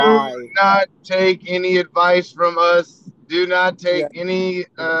not take any advice from us. Do not Yeah. take any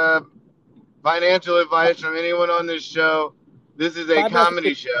financial advice from anyone on this show. This is a Five comedy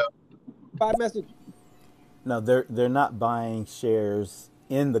messages. show. Five messages. No, they're not buying shares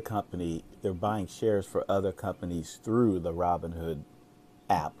in the company. They're buying shares for other companies through the Robinhood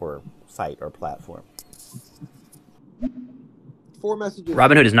app or site or platform. Four messages.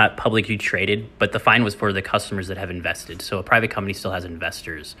 Robinhood is not publicly traded, but the fine was for the customers that have invested. So a private company still has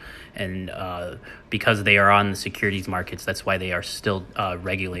investors, and because they are on the securities markets, that's why they are still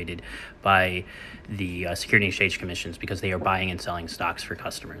regulated by the Security and Exchange Commissions, because they are buying and selling stocks for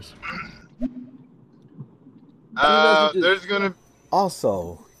customers. There's gonna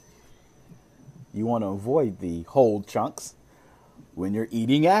Also, you want to avoid the whole chunks when you're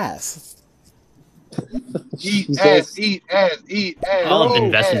eating ass. eat Jesus. ass, eat ass, eat ass. I'll No.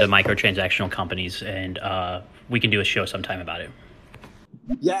 invest into ass. microtransactional companies, and we can do a show sometime about it.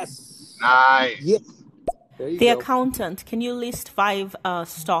 Yes. Nice. Yeah. There you The go. accountant, can you list five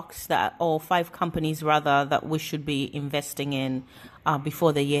stocks or five companies rather that we should be investing in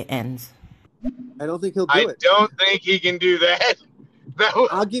before the year ends? I don't think he'll do I it. don't think he can do that.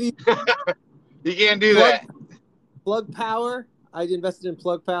 I'll give you He can't do that. Plug Power. I invested in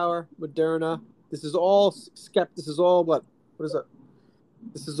Plug Power, Moderna. This is all This is all what? What is it?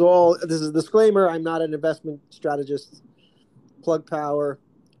 This is a disclaimer. I'm not an investment strategist. Plug Power,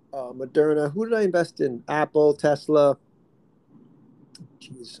 Moderna. Who did I invest in? Apple, Tesla.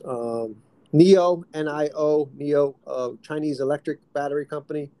 Jeez. NIO, NIO, NIO, Chinese electric battery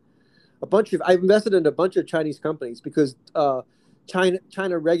company. I've invested in a bunch of Chinese companies because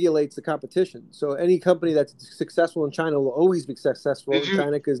China regulates the competition. So any company that's successful in China will always be successful in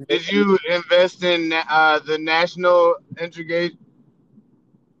China. Did you invest in the National Integrate?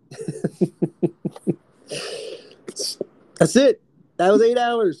 That's it. That was 8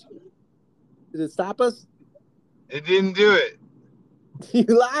 hours. Did it stop us? It didn't do it. You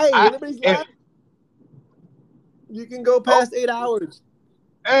lied. Everybody's lying. You can go past 8 hours.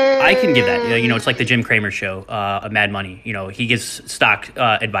 I can give that. It's like the Jim Cramer show, Mad Money. He gives stock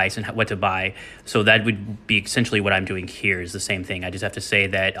advice and what to buy. So that would be essentially what I'm doing here. Is the same thing. I just have to say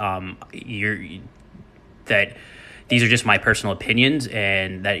that that these are just my personal opinions,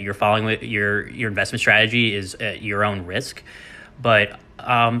 and that you're following with your investment strategy is at your own risk. But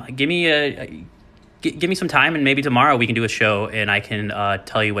give me some time, and maybe tomorrow we can do a show, and I can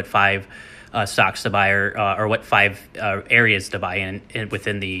tell you what five stocks to buy or what five areas to buy in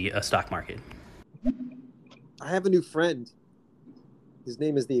within the stock market. I have a new friend. His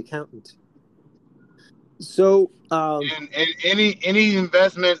name is the accountant. So and any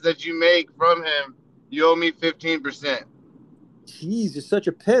investments that you make from him, you owe me 15%. Jeez, you're such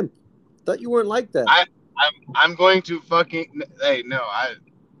a pimp. Thought you weren't like that. I'm going to fucking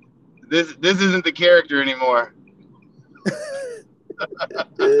this isn't the character anymore.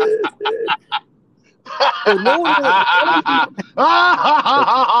 Oh, no one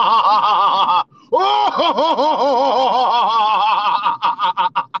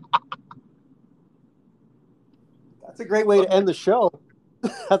That's a great way to end the show.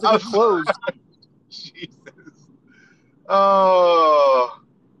 That's a good close. Jesus. So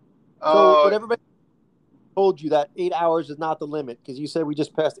what everybody told you that 8 hours is not the limit, because you said we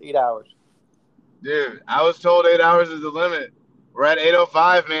just passed 8 hours. Dude, I was told 8 hours is the limit. We're at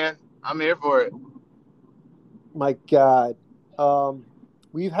 8:05, man. I'm here for it. My God.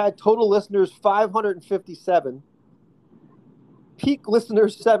 We've had total listeners 557, peak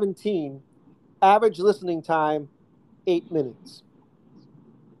listeners 17, average listening time 8 minutes.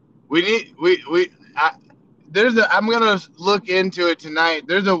 I'm gonna look into it tonight.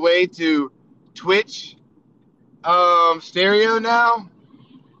 There's a way to Twitch stereo now,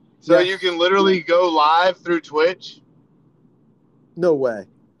 so Yes. you can literally go live through Twitch. No way.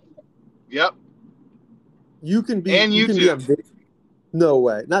 Yep. You can be And you can be YouTube. on video. No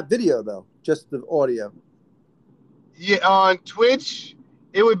way. Not video though, just the audio. Yeah, on Twitch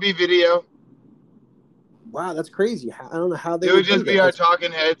it would be video. Wow, that's crazy. I don't know how they It would do just be that. our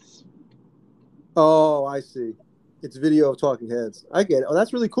talking heads. Oh, I see. It's video of talking heads. I get it. Oh,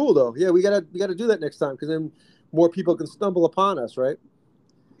 that's really cool though. Yeah, we gotta do that next time, because then more people can stumble upon us, right?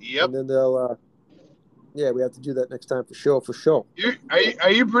 Yep. And then they'll we have to do that next time for sure.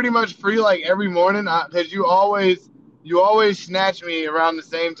 Are you pretty much free like every morning? Because you always snatch me around the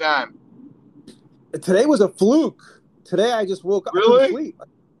same time. Today was a fluke. Today I just woke up. Really? I couldn't sleep.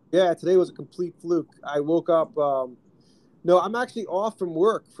 Yeah, today was a complete fluke. I woke up. No, I'm actually off from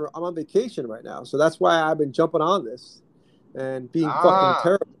work. I'm on vacation right now, so that's why I've been jumping on this and being fucking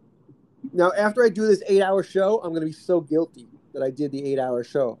terrible. Now, after I do this 8 hour show, I'm gonna be so guilty. that I did the 8-hour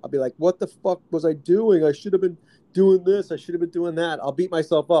show. I'll be like, what the fuck was I doing? I should have been doing this. I should have been doing that. I'll beat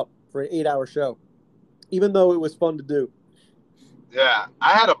myself up for an 8-hour show, even though it was fun to do. Yeah,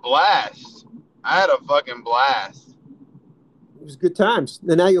 I had a blast. I had a fucking blast. It was good times.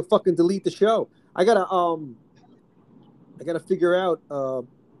 And now you'll fucking delete the show. I gotta figure out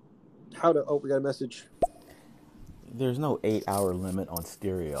how to. Oh, we got a message. There's no 8-hour limit on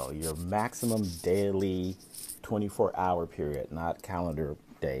stereo. Your maximum daily 24-hour period, not calendar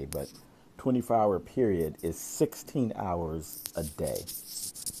day, but 24-hour period is 16 hours a day.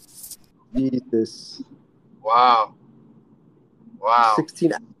 Jesus. Wow.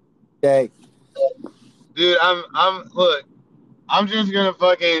 16 hours a day. Dude, I'm just gonna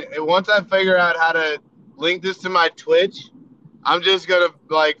fucking, once I figure out how to link this to my Twitch, I'm just gonna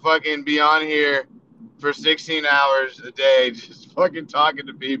like fucking be on here for 16 hours a day, just fucking talking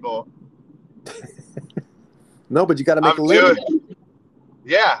to people. No, but you got to make a living.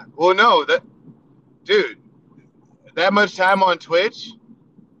 Yeah. Well, no, dude, that much time on Twitch,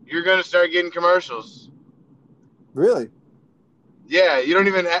 you're gonna start getting commercials. Really? Yeah. You don't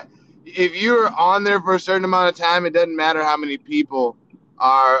even if you're on there for a certain amount of time, it doesn't matter how many people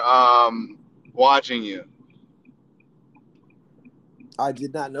are watching you. I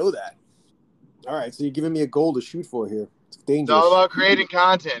did not know that. All right, so you're giving me a goal to shoot for here. It's dangerous. It's all about creating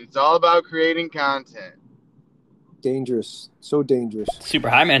content. It's all about creating content. Dangerous. So dangerous. Super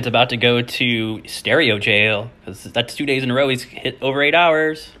High Man's about to go to stereo jail because that's 2 days in a row he's hit over 8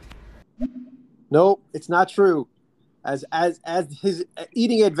 hours. Nope, it's not true. As his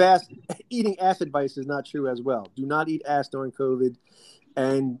eating ass advice is not true as well. Do not eat ass during COVID.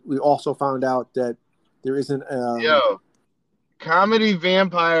 And we also found out that there isn't. Yo, Comedy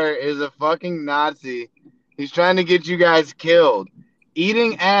Vampire is a fucking Nazi. He's trying to get you guys killed.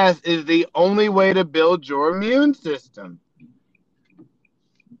 Eating ass is the only way to build your immune system.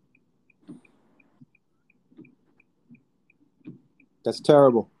 That's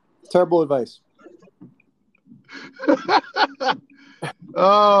terrible. Terrible advice.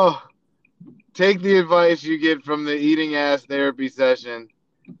 Oh, take the advice you get from the eating ass therapy session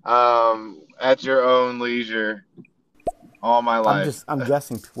at your own leisure. All my life. I'm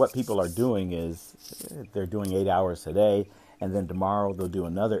guessing what people are doing is they're doing 8 hours today, and then tomorrow they'll do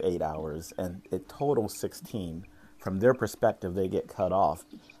another 8 hours, and it totals 16. From their perspective, they get cut off,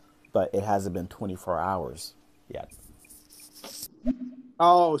 but it hasn't been 24 hours yet.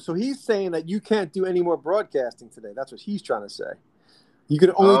 Oh, so he's saying that you can't do any more broadcasting today. That's what he's trying to say. You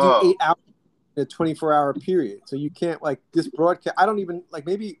can only do 8 hours in a 24-hour period. So you can't, like, this broadcast. I don't even, like,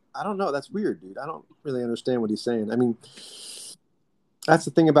 maybe, I don't know. That's weird, dude. I don't really understand what he's saying. I mean, that's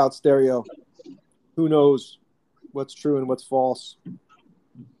the thing about stereo. Who knows what's true and what's false?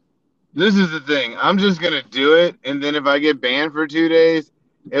 This is the thing. I'm just going to do it, and then if I get banned for 2 days,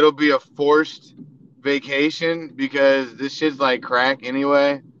 it'll be a forced vacation because this shit's like crack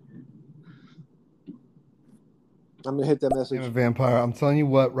anyway. I'm gonna hit that message. I'm a vampire. I'm telling you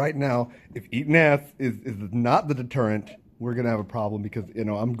what, right now, if eating ass is not the deterrent, we're gonna have a problem because I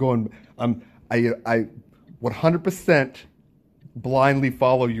 100% blindly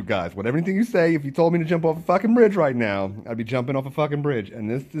follow you guys. Everything you say, if you told me to jump off a fucking bridge right now, I'd be jumping off a fucking bridge. And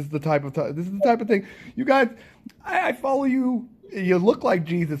this is the type of thing. You guys, I follow you. You look like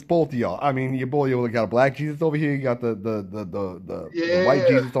Jesus, both of y'all. I mean, you got a black Jesus over here. You got the white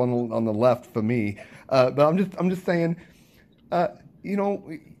Jesus on the left for me. But I'm just saying, I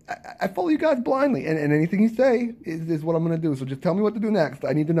follow you guys blindly, and anything you say is what I'm gonna do. So just tell me what to do next.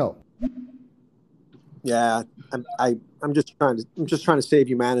 I need to know. Yeah, I'm just trying to save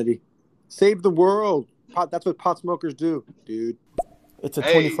humanity, save the world. That's what pot smokers do, dude. It's a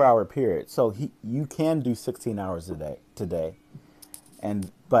 24-hour period, so you can do 16 hours a day today,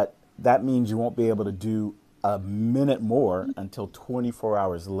 but that means you won't be able to do a minute more until 24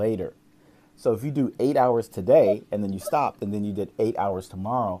 hours later. So if you do 8 hours today and then you stop and then you did 8 hours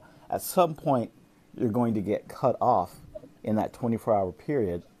tomorrow, at some point you're going to get cut off in that 24-hour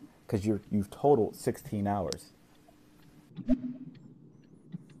period because you've totaled 16 hours.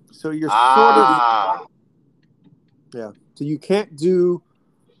 So you're sort of yeah. So you can't do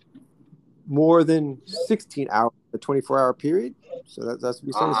more than 16 hours in a 24-hour period. So that's what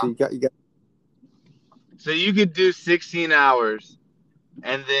you're saying. So you got. So you could do 16 hours,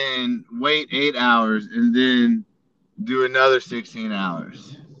 and then wait 8 hours, and then do another 16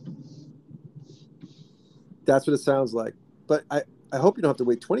 hours. That's what it sounds like. But I hope you don't have to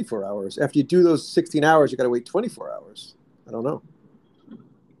wait 24 hours. After you do those 16 hours, you got to wait 24 hours. I don't know.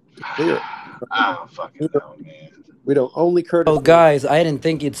 I don't fucking know, man. We don't only Curtis. Oh, guys, I didn't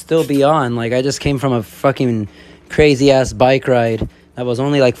think you'd still be on. Like, I just came from a fucking crazy ass bike ride that was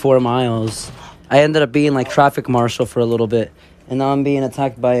only like 4 miles. I ended up being like traffic marshal for a little bit, and now I'm being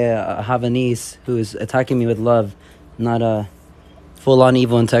attacked by a Havanese who is attacking me with love, not a full-on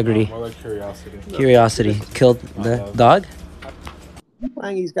evil integrity. More like curiosity. Curiosity killed the dog.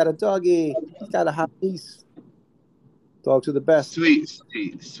 Wangy's got a doggy. He's got a hot piece. Dogs are the best. Sweet.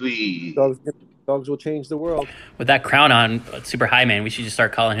 Dogs will change the world. With that crown on, Super High Man, we should just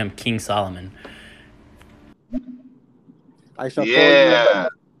start calling him King Solomon. I shall Yeah. call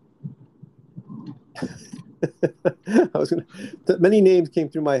you. I was gonna. Many names came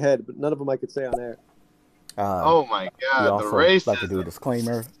through my head, but none of them I could say on air. Oh my We God, the also racism. like to do a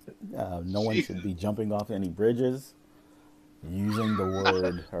disclaimer. No one should be jumping off any bridges, using the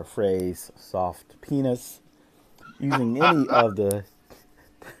word or phrase soft penis, using any of the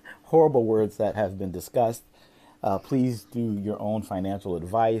horrible words that have been discussed. Please do your own financial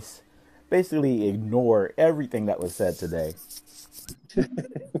advice. Basically, ignore everything that was said today.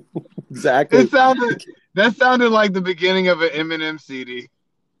 Exactly. That sounded like the beginning of an Eminem CD.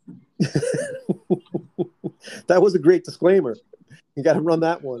 That was a great disclaimer. You got to run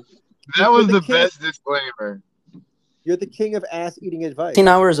that one. That was You're the king best disclaimer. You're the king of ass eating advice. 16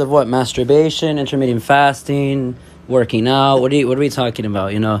 hours of what? Masturbation, intermittent fasting, working out. What are we talking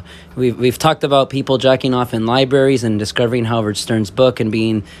about? You know, we've talked about people jacking off in libraries and discovering Howard Stern's book and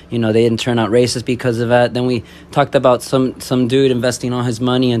being, you know, they didn't turn out racist because of that. Then we talked about some dude investing all his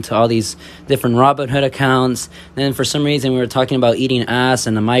money into all these different Robinhood accounts. Then for some reason we were talking about eating ass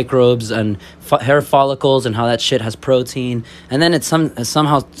and the microbes and hair follicles and how that shit has protein. And then it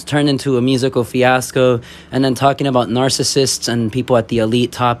somehow turned into a musical fiasco. And then talking about narcissists and people at the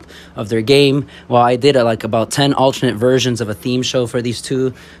elite top of their game. Well, I did like about 10 alternate versions of a theme show for these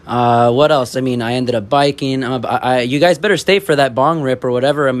two. What else? I mean, I ended up biking. You guys better stay for that bong rip or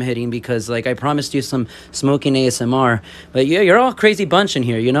whatever I'm hitting, because like I promised you some smoking ASMR. But yeah, you're all a crazy bunch in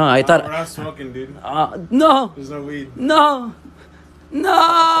here. You know, I thought we're not smoking, dude. no, There's no weed. no.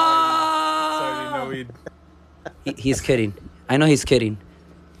 Sorry, dude, no weed. He's kidding. I know he's kidding.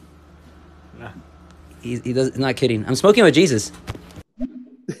 Nah. He's not kidding. I'm smoking with Jesus.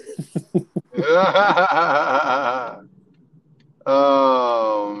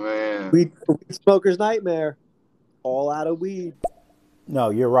 Oh man. Weed smoker's nightmare. All out of weed. No,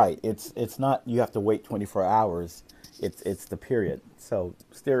 you're right. It's not you have to wait 24 hours. It's the period. So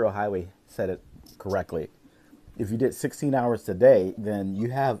Stereo Highway said it correctly. If you did 16 hours today, then you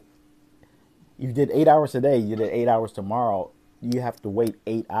did 8 hours today, you did 8 hours tomorrow, you have to wait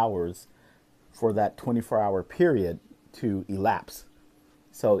 8 hours for that 24-hour period to elapse.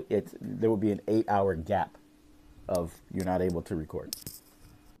 So there will be an 8-hour gap of you're not able to record.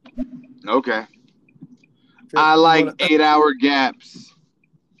 Okay. I like 8-hour gaps.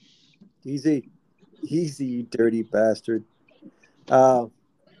 Easy, you dirty bastard.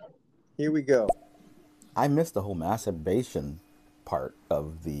 Here we go. I missed the whole masturbation part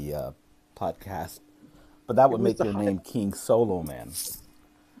of the podcast, but that would make your name King Solo Man.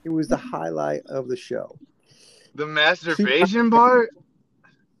 It was the highlight of the show. The masturbation part?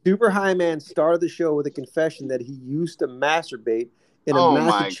 Super High Man started the show with a confession that he used to masturbate in a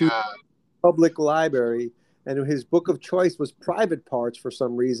Massachusetts public library, and his book of choice was Private Parts for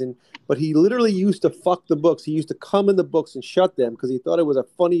some reason, but he literally used to fuck the books. He used to come in the books and shut them because he thought it was a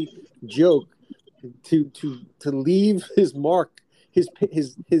funny joke to leave his mark, his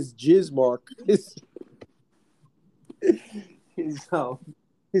jizz mark, his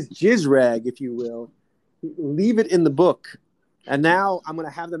jizz rag, if you will. Leave it in the book. And now I'm going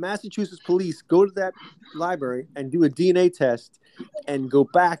to have the Massachusetts police go to that library and do a DNA test and go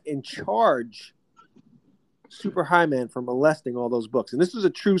back and charge Super High Man for molesting all those books. And this is a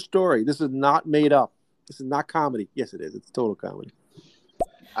true story. This is not made up. This is not comedy. Yes, it is. It's total comedy.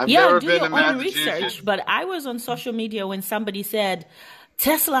 I've never been to own Massachusetts. research. But I was on social media when somebody said,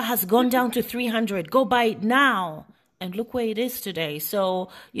 Tesla has gone down to 300. Go buy it now. And look where it is today. So,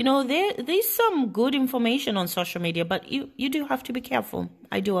 you know, there's some good information on social media, but you do have to be careful.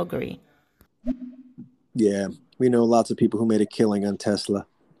 I do agree. Yeah, we know lots of people who made a killing on Tesla.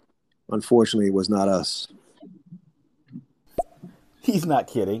 Unfortunately, it was not us. He's not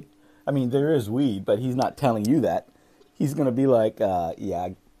kidding. I mean, there is weed, but he's not telling you that. He's gonna be like, yeah,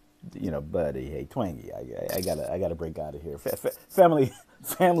 you know, buddy, hey, Twangy, I gotta break out of here. Family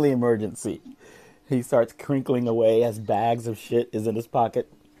emergency. He starts crinkling away as bags of shit is in his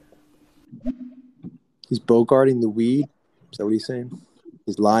pocket. He's bogarting the weed. Is that what he's saying?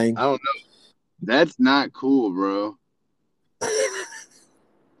 He's lying. I don't know. That's not cool, bro.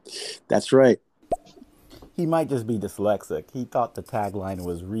 That's right. He might just be dyslexic. He thought the tagline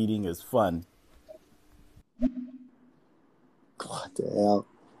was "reading is fun." What the hell?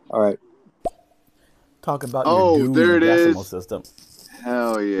 All right. Talk about Oh, your there Dewey it Decimal is. System.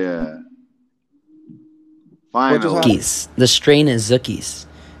 Hell yeah. What just Finally. happened? Zookies. The strain is Zookies.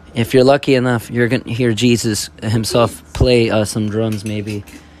 If you're lucky enough, you're gonna hear Jesus himself play some drums, maybe.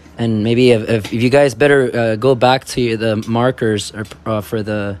 And maybe if you guys better go back to the markers for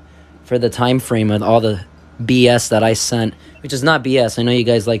the time frame of all the BS that I sent, which is not BS. I know you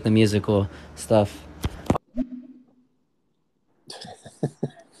guys like the musical stuff.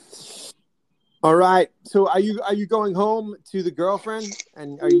 All right. So are you going home to the girlfriend?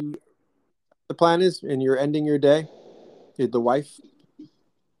 And are you the plan is and you're ending your day? You're the wife?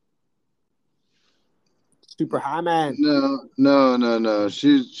 Super high man. No.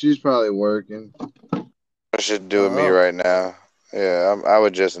 She's probably working. What should do with me Oh. right now? Yeah, I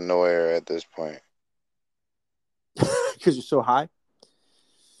would just annoy her at this point. Because you're so high?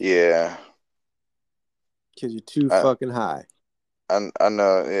 Yeah. Because you're too fucking high. I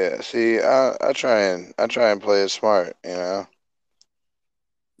know. Yeah. See, I try and play it smart. You know.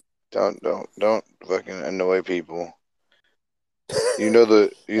 Don't fucking annoy people. You know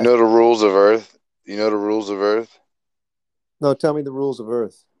the rules of Earth. You know the rules of Earth. No, tell me the rules of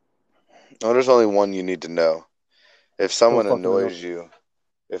Earth. No, there's only one you need to know. If someone Don't fucking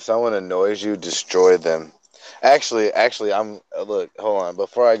annoys you, destroy them. Actually, look. Hold on.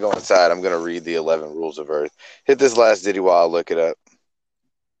 Before I go inside, I'm gonna read the 11 rules of Earth. Hit this last ditty while I look it up.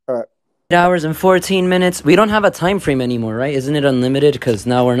 All right. 8 hours and 14 minutes. We don't have a time frame anymore, right? Isn't it unlimited? Because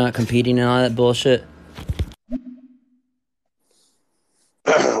now we're not competing and all that bullshit.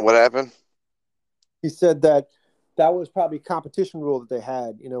 What happened? He said that was probably a competition rule that they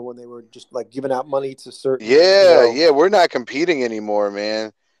had, when they were just like giving out money to certain. Yeah, we're not competing anymore,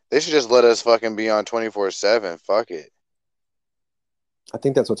 man. They should just let us fucking be on 24/7. Fuck it. I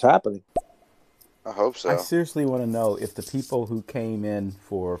think that's what's happening. I hope so. I seriously want to know if the people who came in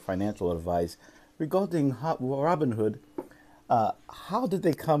for financial advice regarding Robinhood, how did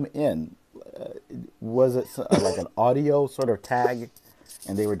they come in? Was it like an audio sort of tag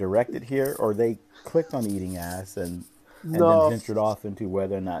and they were directed here, or they clicked on Eating Ass and then ventured off into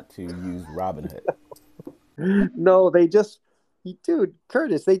whether or not to use Robinhood? No, dude,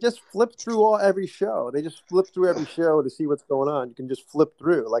 Curtis, they just flip through every show. They just flip through every show to see what's going on. You can just flip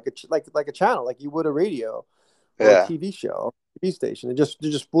through like a channel, like you would a radio or a TV show, TV station. They're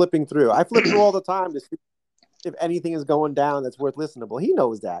just flipping through. I flip through all the time to see if anything is going down that's worth listenable. He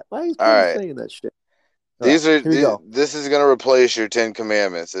knows that. Why is Curtis saying that shit? This is gonna replace your 10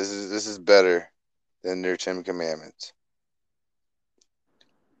 Commandments. This is better than your 10 Commandments.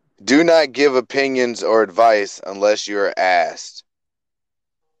 Do not give opinions or advice unless you are asked.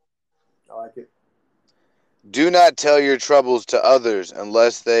 I like it. Do not tell your troubles to others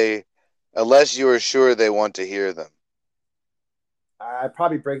unless you are sure they want to hear them. I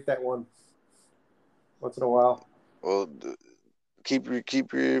probably break that one once in a while. Well, keep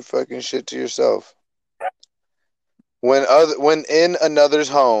your fucking shit to yourself. When in another's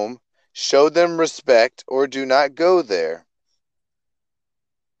home, show them respect or do not go there.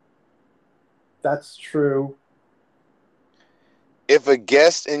 That's true. If a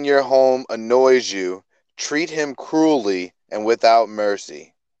guest in your home annoys you, treat him cruelly and without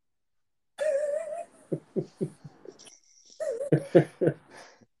mercy.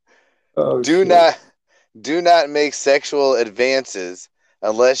 Do not make sexual advances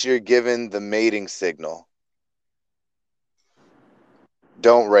unless you're given the mating signal.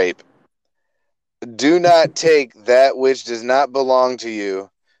 Don't rape. Do not take that which does not belong to you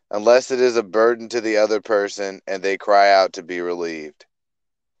unless it is a burden to the other person and they cry out to be relieved.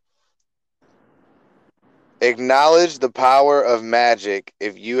 Acknowledge the power of magic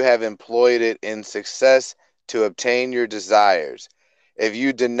if you have employed it in success to obtain your desires. If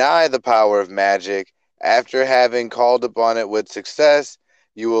you deny the power of magic after having called upon it with success,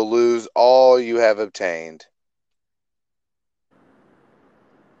 you will lose all you have obtained.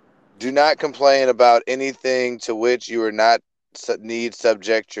 Do not complain about anything to which you are not need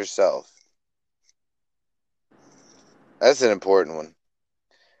subject yourself. That's an important one.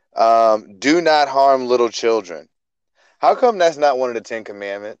 Do not harm little children. How come that's not one of the 10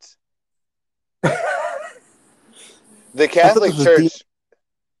 Commandments? The Catholic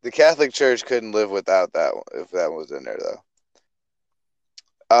Church couldn't live without that one, if that was in there though.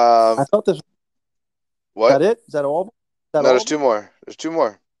 I thought this. What? Is that it? Is that all? No, there's two more. There's two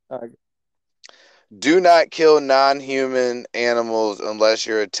more. Do not kill non-human animals unless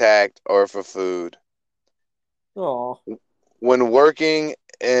you're attacked or for food. Oh. When working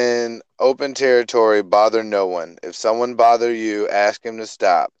in open territory, bother no one. If someone bother you, ask him to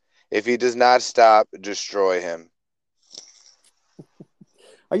stop. If he does not stop, destroy him.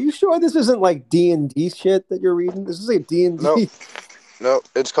 Are you sure this isn't like D&D shit that you're reading? This is like D&D. Nope. No,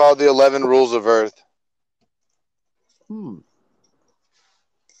 it's called The 11 Rules of Earth.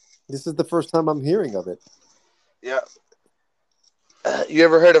 This is the first time I'm hearing of it. Yeah. You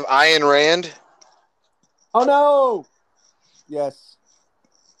ever heard of Ayn Rand? Oh no! Yes.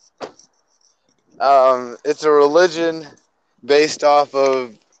 It's a religion based off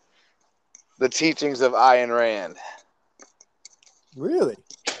of the teachings of Ayn Rand. Really?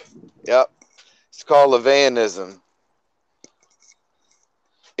 Yep. It's called Levianism.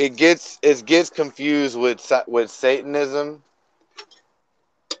 It gets confused with Satanism,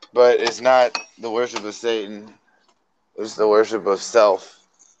 but it's not the worship of Satan. It's the worship of self.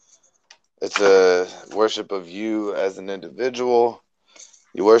 It's a worship of you as an individual.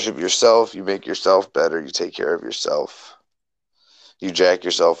 You worship yourself. You make yourself better. You take care of yourself. You jack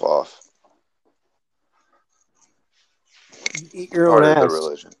yourself off. You eat your Part own of the ass.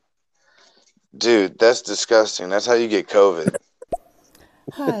 religion. Dude, that's disgusting. That's how you get COVID.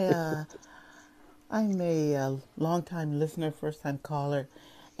 Hi, I'm a long-time listener, first-time caller,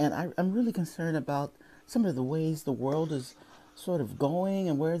 and I'm really concerned about some of the ways the world is sort of going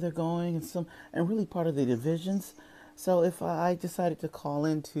and where they're going, and really part of the divisions. So if I decided to call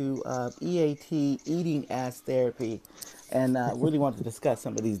into EAT, Eating Ass Therapy, and really want to discuss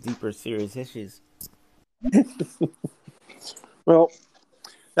some of these deeper, serious issues. Well,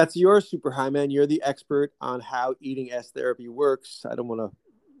 that's your super high, man. You're the expert on how eating ass therapy works. I don't want to,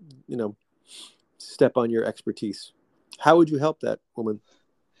 step on your expertise. How would you help that woman?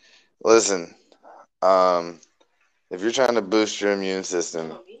 Listen, if you're trying to boost your immune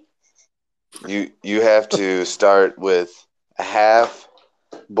system, you have to start with a half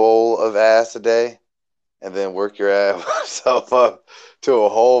bowl of ass a day, and then work your yourself up to a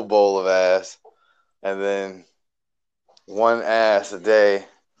whole bowl of ass, and then one ass a day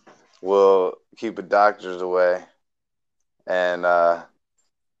will keep the doctors away, and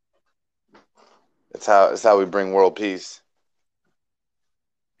it's how we bring world peace.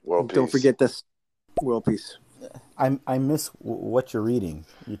 World peace. Don't forget this world peace. I miss what you're reading.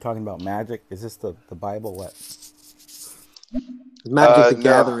 You're talking about magic. Is this the Bible? What? Magic the No.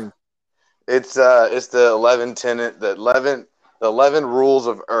 Gathering. It's the 11 rules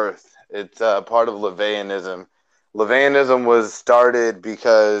of Earth. It's part of Levianism. Levianism was started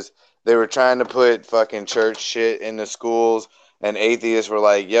because they were trying to put fucking church shit in the schools, and atheists were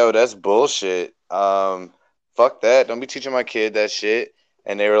like, "Yo, that's bullshit. Fuck that. Don't be teaching my kid that shit."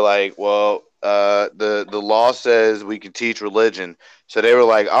 And they were like, "Well, the law says we can teach religion." So they were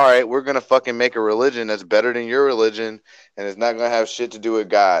like, "All right, we're gonna fucking make a religion that's better than your religion, and it's not gonna have shit to do with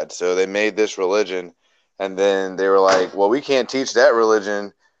God." So they made this religion, and then they were like, "Well, we can't teach that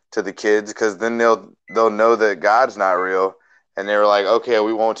religion to the kids because then they'll know that God's not real." And they were like, "Okay,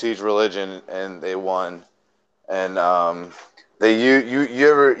 we won't teach religion," and they won. And the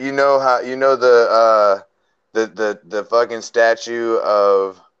fucking statue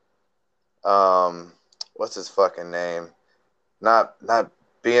of what's his fucking name? Not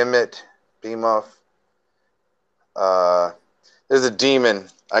Behemoth. There's a demon.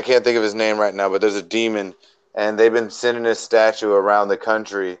 I can't think of his name right now, but there's a demon, and they've been sending this statue around the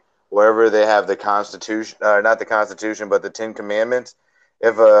country wherever they have the Constitution, not the Constitution, but the Ten Commandments.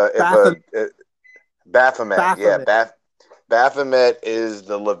 Baphomet. Yeah, Baphomet is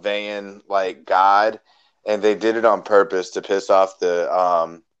the Levian god, and they did it on purpose to piss off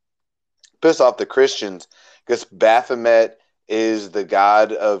the Christians, because Baphomet is the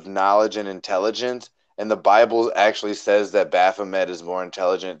god of knowledge and intelligence, and the Bible actually says that Baphomet is more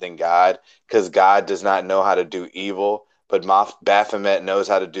intelligent than God, because God does not know how to do evil, but Baphomet knows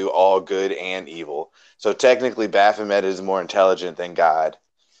how to do all good and evil. So technically Baphomet is more intelligent than God.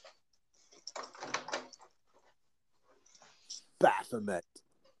 Baphomet.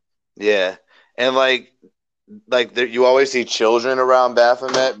 Yeah. And you always see children around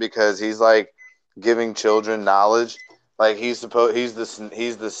Baphomet because he's giving children knowledge. He's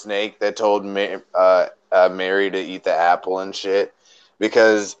the snake that told Mary to eat the apple and shit,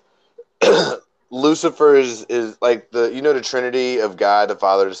 because Lucifer is the Trinity of God, the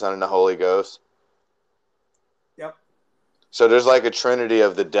Father, the Son, and the Holy Ghost. Yep. So there's a Trinity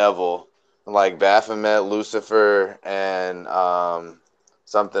of the devil, like Baphomet, Lucifer, and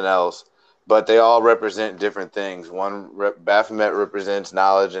something else, but they all represent different things. Baphomet represents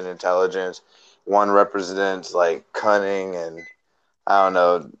knowledge and intelligence. One represents cunning, and I don't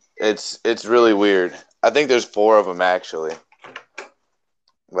know. It's really weird. I think there's 4 of them actually,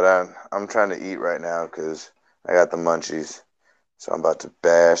 but I'm trying to eat right now because I got the munchies. So I'm about to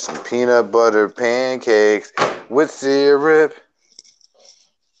bash some peanut butter pancakes with syrup.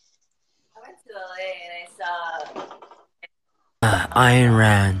 Ayn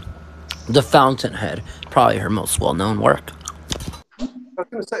Rand, The Fountainhead, probably her most well-known work. I was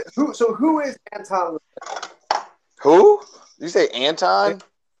going to say, who is Anton? Who? You say Anton?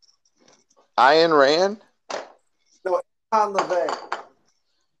 Ayn Rand? No, Anton LaVey.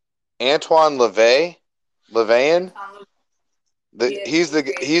 Antoine LaVey? LaVeyan? He's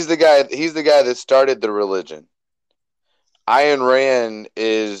the guy that started the religion. Ayn Rand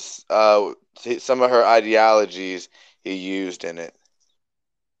is some of her ideologies he used in it.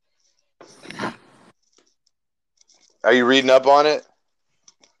 Are you reading up on it?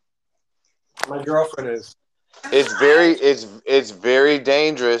 My girlfriend is. It's very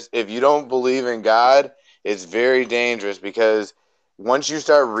dangerous. If you don't believe in God, it's very dangerous because once you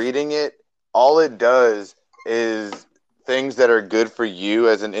start reading it, all it does is things that are good for you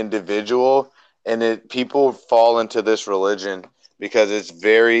as an individual, and people fall into this religion because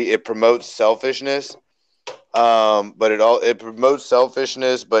it promotes selfishness. But it promotes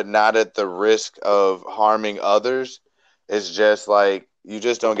selfishness, but not at the risk of harming others. It's just like you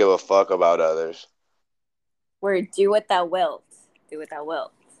just don't give a fuck about others. Where do what thou wilt. Do what thou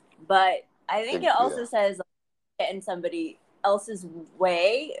wilt. But I think it also says get in somebody else's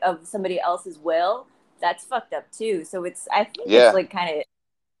way of somebody else's will. That's fucked up too. So it's it's like kind of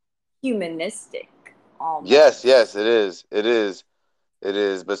humanistic almost. Yes, it is. It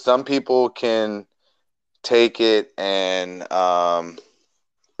is. But some people can take it and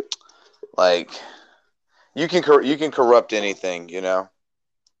like you can corrupt anything, you know.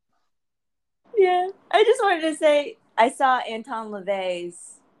 Yeah, I just wanted to say I saw Anton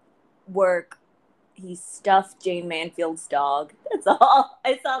LaVey's work. He stuffed Jane Manfield's dog. That's all.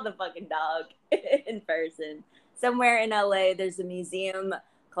 I saw the fucking dog in person. Somewhere in LA, there's a museum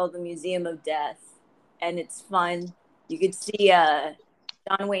called the Museum of Death, and it's fun. You could see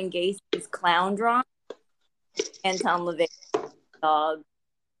John Wayne Gacy's clown drawing, Anton LaVey's dog.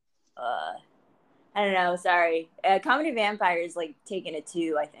 I don't know. Sorry, Comedy Vampire is like taking it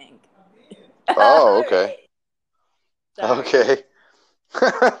too, I think. Oh, okay. Okay.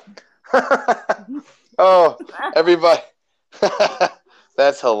 Oh, everybody.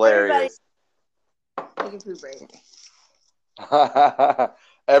 That's hilarious. Take a poop break.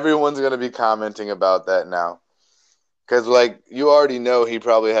 Everyone's going to be commenting about that now. Because, like, you already know he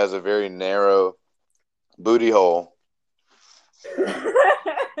probably has a very narrow booty hole.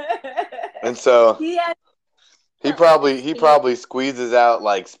 And so he probably squeezes out,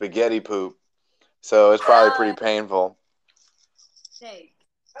 like, spaghetti poop. So it's probably pretty painful.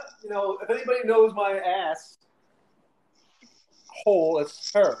 You know, if anybody knows my ass hole,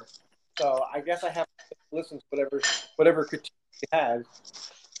 it's her. So I guess I have to listen to whatever critique she has.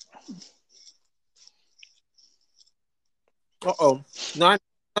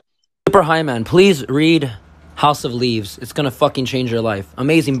 Super high, man. Please read House of Leaves. It's gonna fucking change your life.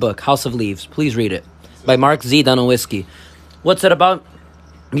 Amazing book, House of Leaves. Please read it. By Mark Z. Donowski. What's it about?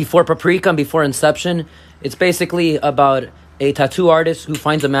 Before Paprika and before Inception, it's basically about a tattoo artist who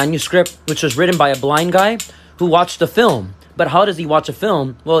finds a manuscript which was written by a blind guy who watched a film. But how does he watch a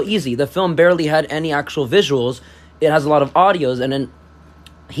film? Well, easy. The film barely had any actual visuals. It has a lot of audios, and then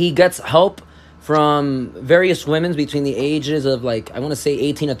he gets help from various women between the ages of, like, I want to say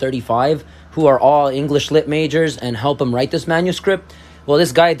 18 to 35, who are all English lit majors, and help him write this manuscript. Well,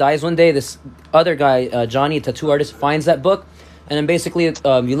 this guy dies one day. This other guy, Johnny, a tattoo artist, finds that book. And then basically,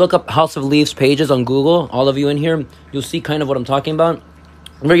 you look up House of Leaves pages on Google, all of you in here, you'll see kind of what I'm talking about.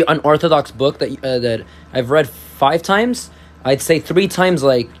 A very unorthodox book that I've read 5 times. I'd say 3 times,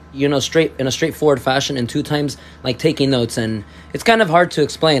 like, you know, in a straightforward fashion, and 2 times, like, taking notes. And it's kind of hard to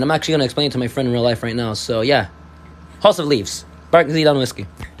explain. I'm actually going to explain it to my friend in real life right now. So, yeah. House of Leaves. Mark Z. Donowski.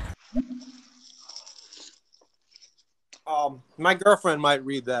 My girlfriend might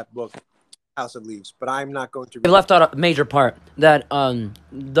read that book, House of Leaves, but I'm not going to read I left out a major part, that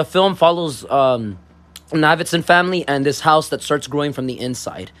the film follows Navidson family and this house that starts growing from the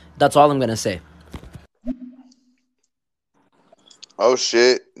inside. That's all I'm going to say. Oh,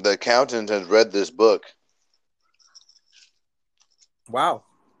 shit. The accountant has read this book. Wow.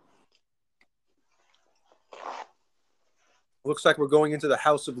 Looks like we're going into the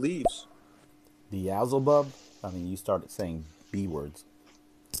House of Leaves. Beelzebub? I mean, you started saying B words.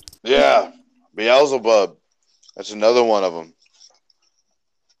 Yeah. Beelzebub. That's another one of them.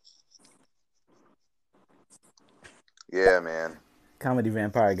 Yeah, man. Comedy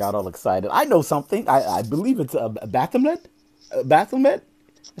Vampire got all excited. I know something. I believe it's a Baphomet. Baphomet?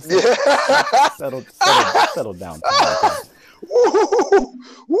 Yeah. Settle down.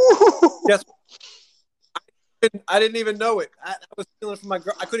 Yes. I didn't even know it. I was stealing it from my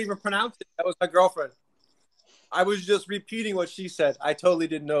girl. I couldn't even pronounce it. That was my girlfriend. I was just repeating what she said. I totally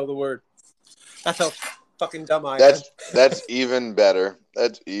didn't know the word. That's how fucking dumb I am. That's even better.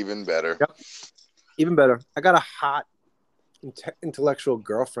 That's even better. Yep. Even better. I got a hot, intellectual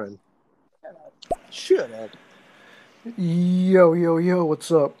girlfriend. Shut up. Yo,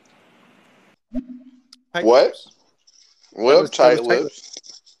 what's up? Tight What? lips. What That up, was tight tight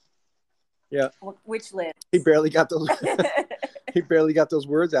lips? Yeah. Which lip? He barely got those. He barely got those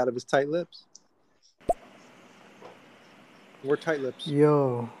words out of his tight lips. We're tight lips.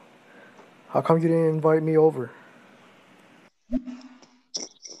 Yo, how come you didn't invite me over?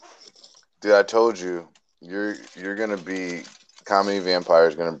 Dude, I told you, you're gonna be Comedy Vampire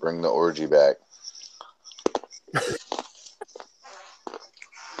is gonna bring the orgy back.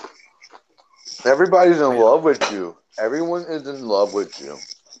 Everybody's in love with you. Everyone is in love with you.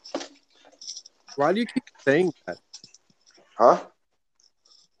 Why do you keep saying that? Huh?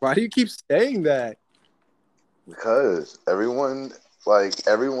 Why do you keep saying that? Because everyone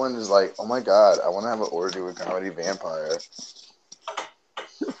is like, oh my god, I want to have an orgy with Comedy Vampire.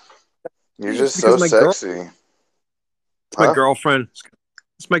 You're just so sexy. It's my girlfriend.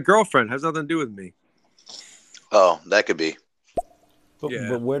 It's my girlfriend. Has nothing to do with me. Oh, that could be.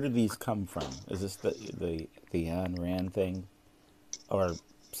 But where do these come from? Is this the Ayn Rand thing, or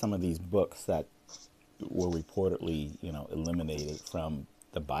some of these books that were reportedly, eliminated from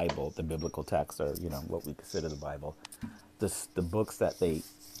the Bible, the biblical text, or what we consider the Bible? The books that they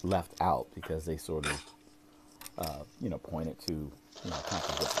left out because they sort of, pointed to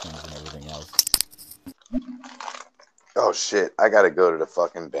contradictions and everything else. Oh shit! I gotta go to the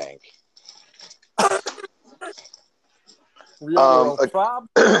fucking bank. Real prob.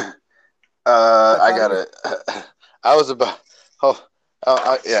 I gotta. I was about.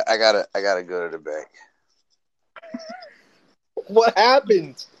 Yeah. I gotta go to the bank. What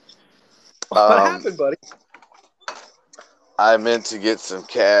happened? What happened, buddy? I meant to get some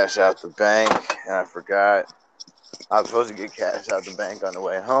cash out the bank, and I forgot. I was supposed to get cash out the bank on the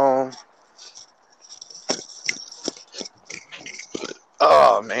way home.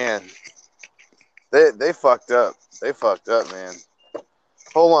 Oh man, they fucked up. They fucked up, man.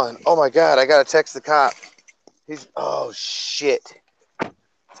 Hold on. Oh my god, I gotta text the cop. Oh shit.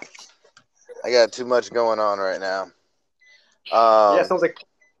 I got too much going on right now. Yeah, sounds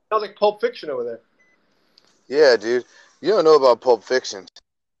like Pulp Fiction over there. Yeah, dude. You don't know about Pulp Fiction.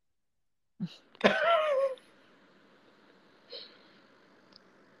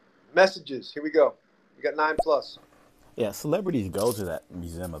 Messages. Here we go. We got 9+. Yeah, celebrities go to that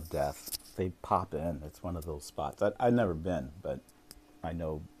Museum of Death. They pop in. It's one of those spots. I've never been, but I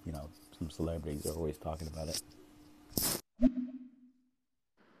know, some celebrities are always talking about it.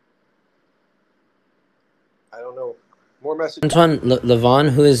 I don't know. More messages. Antoine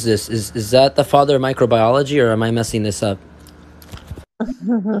Levon, who is this? Is that the father of microbiology, or am I messing this up?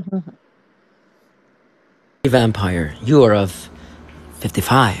 Vampire, you are of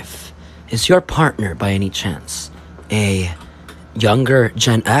 55. Is your partner, by any chance, a younger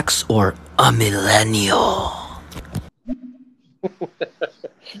Gen X or a millennial?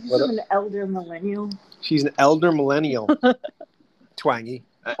 She's an elder millennial. She's an elder millennial. Twangy.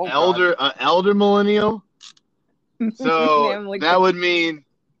 Elder millennial. So that would mean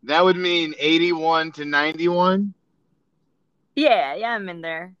 81 to 91. Yeah, I'm in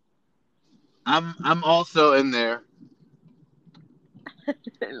there. I'm also in there.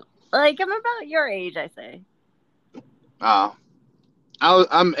 Like, I'm about your age, I say. Oh,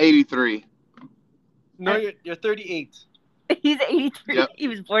 I'm 83. No, you're 38. He's 83. Yep. He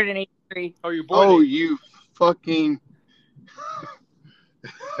was born in 83. Oh, you're born. Oh, you fucking.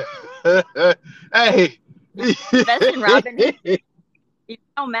 Hey. Best in Robin. You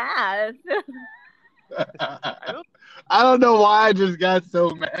know math. I don't know why I just got so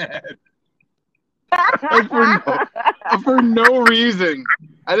mad. Like for no reason.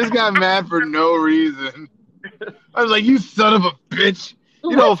 I just got mad for no reason. I was like, you son of a bitch.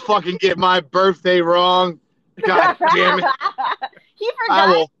 You don't fucking get my birthday wrong. God damn it. He forgot.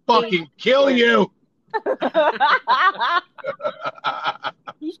 I will fucking kill you.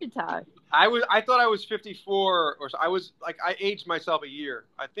 You should talk. I thought I was 54, or so. I was like, I aged myself a year.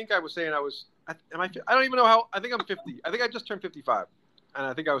 I think I was saying I was. I don't even know how. I think I'm 50. I think I just turned 55, and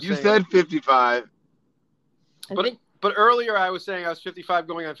I think I was. You said 55. But earlier I was saying I was 55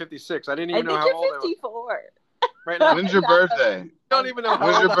 going on 56. I didn't even know how old I was. 54. Right now. When's your birthday? You don't even know how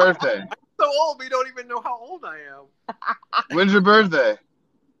When's old your birthday? I'm so old, we don't even know how old I am. When's your birthday?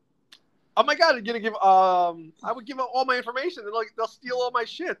 Oh my god, I'm gonna give I would give out all my information and they'll steal all my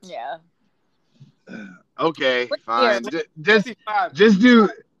shit. Yeah. Okay, What fine. year? Just do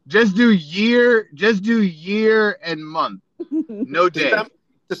Just do year and month. No day.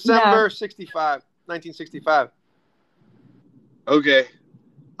 December 1965. Okay.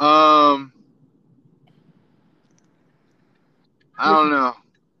 I don't know.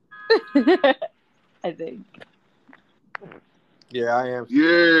 I think. Yeah, I am.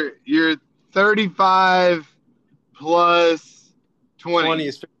 You're 35 plus 20. 20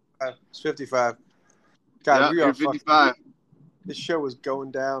 is 55. It's 55. God, we are 55. This show is going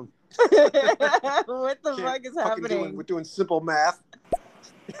down. What the fuck is happening? We're doing simple math.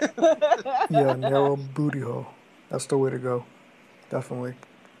 Yeah, narrow booty hole. That's the way to go. Definitely.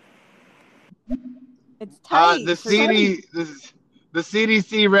 It's tight. The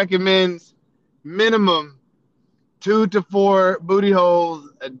CDC recommends minimum 2 to 4 booty holes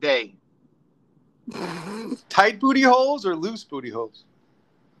a day. Tight booty holes or loose booty holes?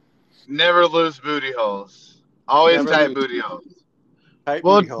 Never loose booty holes. Always Never tight loose. booty holes. Tight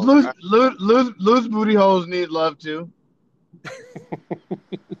Well, booty holes. loose booty holes need love too.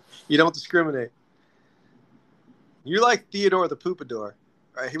 You don't discriminate. You're like Theodore the Poopador.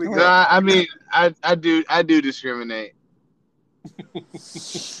 All right, here we go. I mean, I do discriminate.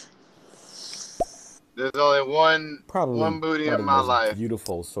 There's only one booty in my the most life.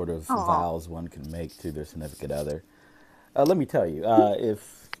 Beautiful sort of Aw. vows one can make to their significant other. Let me tell you,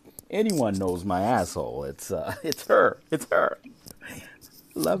 if anyone knows my asshole, it's her. It's her.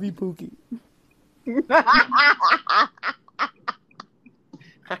 Love you, Pookie.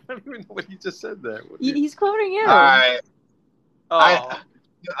 I don't even know what he just said there. He's quoting you. All right. Oh.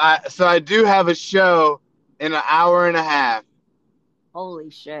 So I do have a show in an hour and a half. Holy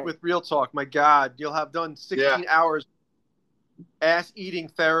shit. With Real Talk, my God, you'll have done 16 hours ass-eating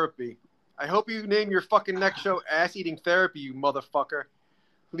therapy. I hope you name your fucking next show Ass-Eating Therapy, you motherfucker.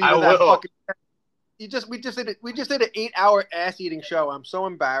 I will. We just did an 8-hour ass-eating show. I'm so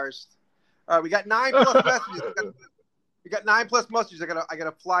embarrassed. All right, we got 9 plus messages. We got 9 plus messages. I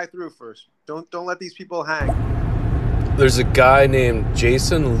gotta fly through first. Don't let these people hang. There's a guy named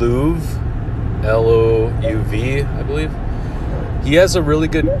Jason Louv, Louv, I believe. He has a really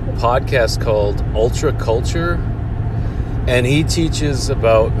good podcast called Ultra Culture, and he teaches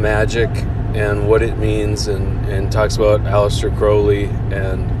about magic and what it means, and talks about Aleister Crowley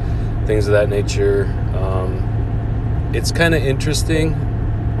and things of that nature. It's kind of interesting,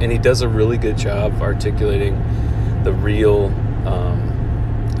 and he does a really good job articulating the real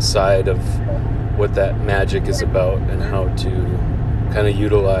side of what that magic is about and how to kind of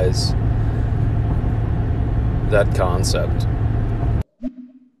utilize that concept.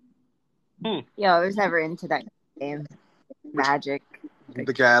 Yo, I was never into that game. Magic.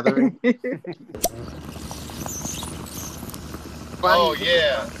 The Gathering. Oh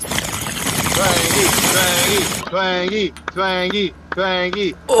yeah. Twangy.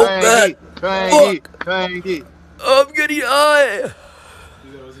 Oh, man. Twangy. I'm getting high.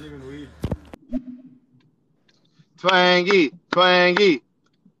 Dude, that wasn't even weed. Twangy.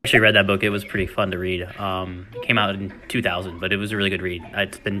 Actually read that book. It was pretty fun to read. It came out in 2000, but it was a really good read.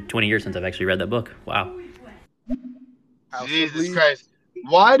 It's been 20 years since I've actually read that book. Wow. Jesus Christ.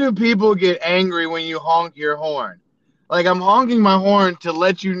 Why do people get angry when you honk your horn? Like, I'm honking my horn to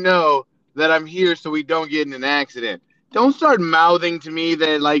let you know that I'm here so we don't get in an accident. Don't start mouthing to me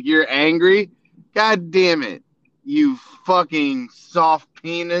that, like, you're angry. God damn it. You fucking soft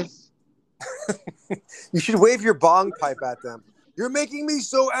penis. You should wave your bong pipe at them. You're making me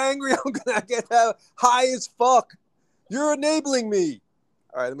so angry, I'm gonna get high as fuck. You're enabling me.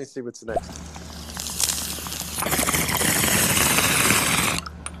 All right, let me see what's next.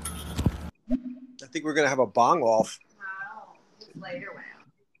 I think we're gonna have a bong off.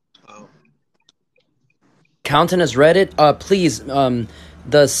 Oh. Counting has read it. Please,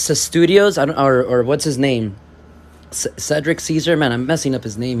 the Studios, I don't, or what's his name? Cedric Caesar. Man, I'm messing up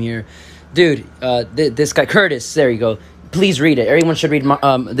his name here, dude. This guy Curtis. There you go. Please read it. Everyone should read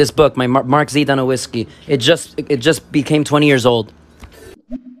this book, my Mark Z. Done a Whiskey. It just became 20 years old.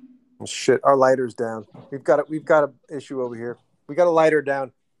 Oh, shit, our lighter's down. We've got a issue over here. We got a lighter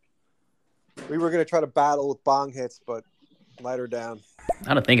down. We were gonna try to battle with bong hits, but lighter down.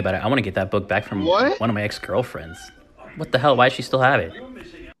 I don't think about it. I want to get that book back from one of my ex-girlfriends. What the hell? Why does she still have it?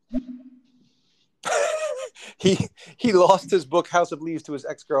 He lost his book House of Leaves to his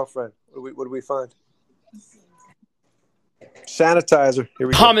ex-girlfriend. What do we find? Sanitizer. Here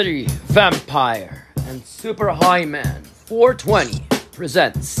we go. Comedy, Vampire, and Super High Man 420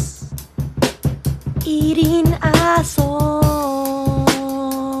 presents Eating asshole.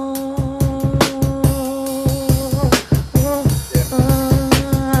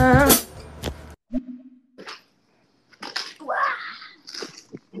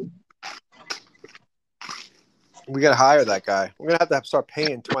 We gotta hire that guy. We're gonna have to start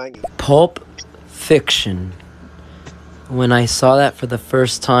paying Twangy. Pulp Fiction. When I saw that for the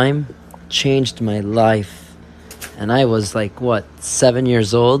first time, changed my life. And I was like, what, 7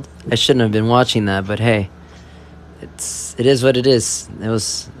 years old? I shouldn't have been watching that, but hey, it is what it is. It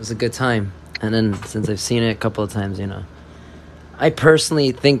was a good time. And then since I've seen it a couple of times, I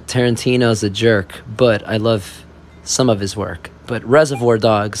personally think Tarantino's a jerk, but I love some of his work. But Reservoir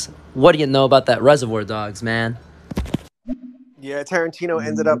Dogs, what do you know about that Reservoir Dogs, man? Yeah, Tarantino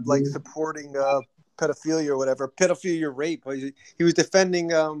ended up like supporting pedophilia or whatever, pedophilia rape. He was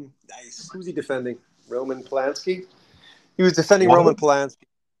defending. Who's he defending? Roman Polanski. He was defending Roman Polanski.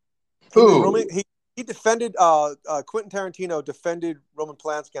 He defended. Quentin Tarantino defended Roman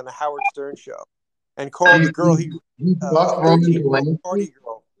Polanski on the Howard Stern show, and called the girl he fucked Roman Polanski. Party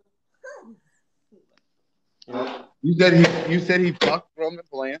girl. You said he fucked Roman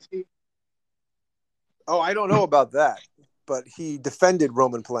Polanski? Oh, I don't know about that, but he defended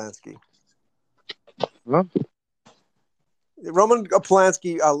Roman Polanski. Huh? Roman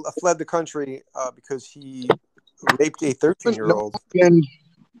Polanski fled the country because he raped a 13-year-old.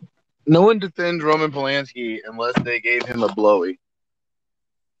 No one defends Roman Polanski unless they gave him a blowy.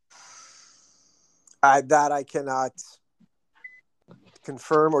 That I cannot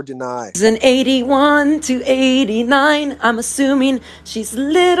confirm or deny. It's an 81 to 89. I'm assuming she's a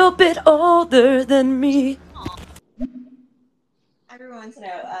little bit older than me. Everyone to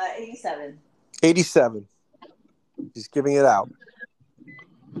know, 87. 87. Just giving it out.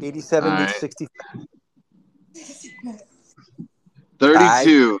 87 All to right. 65.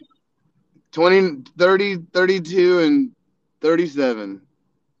 32. 20, 30, 32, and 37.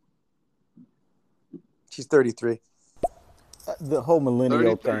 She's 33. The whole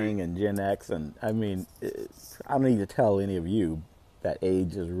millennial 33. thing and Gen X, and I mean, I don't need to tell any of you that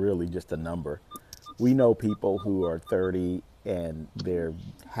age is really just a number. We know people who are 30 and they're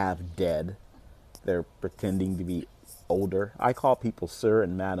half dead. They're pretending to be older. I call people sir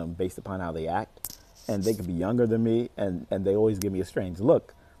and madam based upon how they act, and they can be younger than me, and they always give me a strange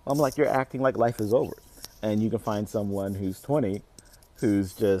look. I'm like, you're acting like life is over. And you can find someone who's 20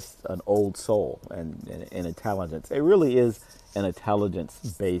 who's just an old soul and intelligence. It really is an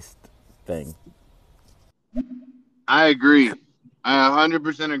intelligence-based thing. I agree. I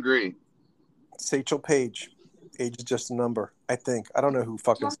 100% agree. Sachel Paige. Age is just a number, I think. I don't know who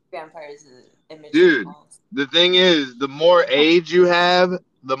fucking... Vampires image. Dude, the thing is, the more age you have,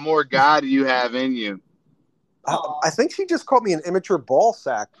 the more God you have in you. I think she just called me an immature ball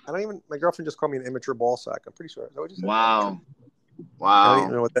sack. My girlfriend just called me an immature ball sack. I'm pretty sure. Is that what you said? Wow. I don't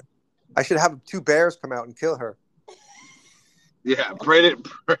even know what that... I should have 2 bears come out and kill her. Yeah, pray.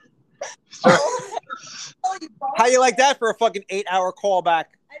 How you like that for a fucking 8-hour callback?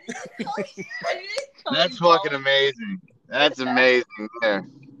 That's fucking amazing. That's amazing there.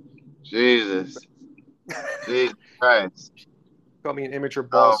 Jesus Christ. Call me an immature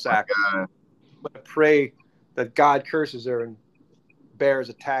ball sack. God. I'm gonna pray that God curses her and bears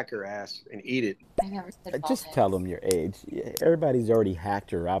attack her ass and eat it. I never said Just tell them your age. Everybody's already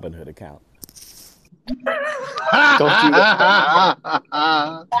hacked your Robinhood account. Don't do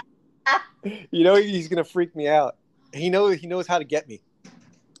that. You know he's gonna freak me out. He knows how to get me.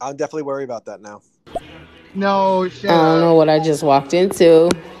 I'll definitely worry about that now. No, shut I don't up. know what I just walked into,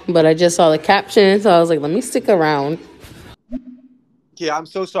 but I just saw the caption, so I was like, let me stick around. Yeah, I'm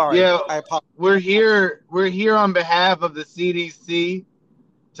so sorry. Yeah, I apologize. we're here on behalf of the CDC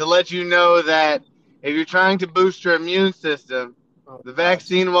to let you know that if you're trying to boost your immune system, the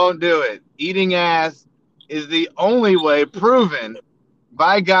vaccine won't do it. Eating ass is the only way proven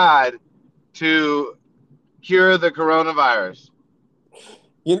by God to cure the coronavirus.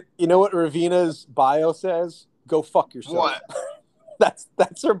 You know what Ravina's bio says? Go fuck yourself. What?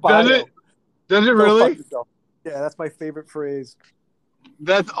 That's her bio. Does it Go really? fuck yourself. Yeah, that's my favorite phrase.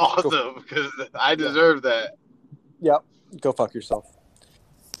 That's awesome because I deserve that. Yep. Go fuck yourself.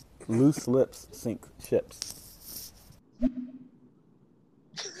 Loose lips sink ships. The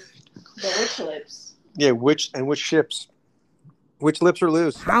witch lips. Yeah, which ships? Which lips are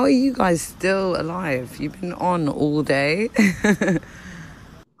loose? How are you guys still alive? You've been on all day.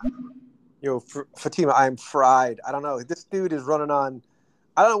 Yo, Fatima, I'm fried. I don't know. This dude is running on.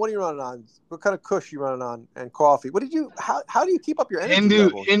 I don't know. What are you running on? What kind of kush you running on? And coffee. What did you? How do you keep up your energy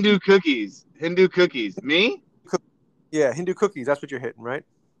level? Hindu cookies. Me? Yeah, Hindu cookies. That's what you're hitting, right?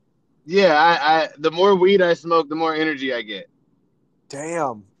 Yeah. I the more weed I smoke, the more energy I get.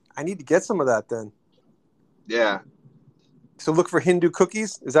 Damn. I need to get some of that then. Yeah. So look for Hindu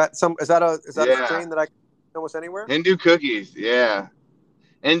cookies. Is that a strain that I can almost anywhere? Hindu cookies. Yeah.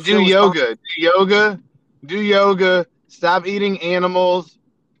 And do Sure, yoga. Do yoga. do yoga, stop eating animals,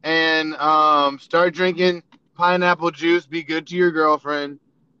 and start drinking pineapple juice. Be good to your girlfriend.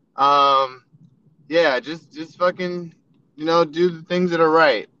 Yeah, just fucking, do the things that are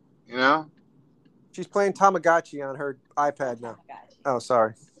right. She's playing Tamagotchi on her iPad now. Oh,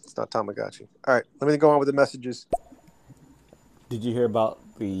 sorry. It's not Tamagotchi. All right, let me go on with the messages. Did you hear about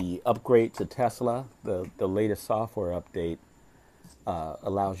the upgrade to Tesla? The latest software update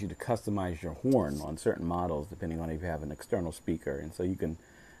allows you to customize your horn on certain models depending on if you have an external speaker. And so you can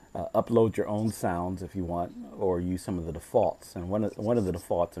upload your own sounds if you want, or use some of the defaults. And one of the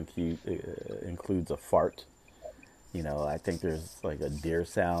defaults includes a fart. I think there's like a deer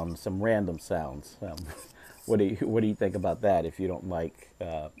sound, some random sounds. What do you think about that? If you don't like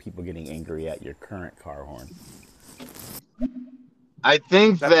people getting angry at your current car horn, I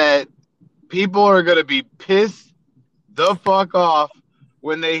think that people are gonna be pissed the fuck off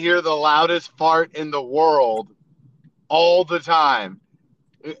when they hear the loudest fart in the world all the time.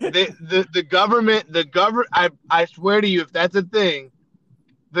 The government, I swear to you, if that's a thing,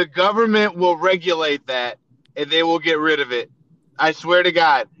 the government will regulate that and they will get rid of it. I swear to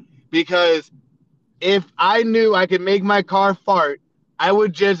God. Because if I knew I could make my car fart, I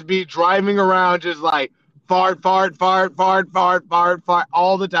would just be driving around just like fart, fart, fart, fart, fart, fart, fart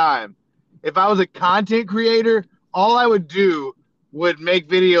all the time. If I was a content creator, all I would do would make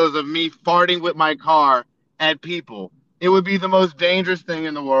videos of me farting with my car at people. It would be the most dangerous thing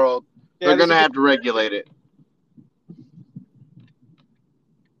in the world. Yeah, They're going to have to regulate it.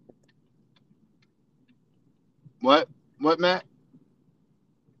 What? What, Matt?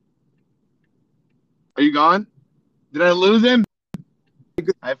 Are you gone? Did I lose him?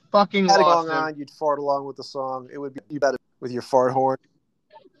 I fucking lost him. On, you'd fart along with the song. It would be you better with your fart horn.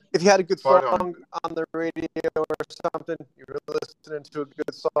 If you had a good Fart song horn. on the radio or something, you were listening to a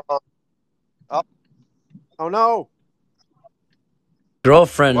good song. Oh no!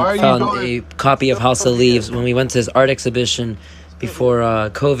 Girlfriend Why are you found going- a copy of House of Leaves when we went to his art exhibition before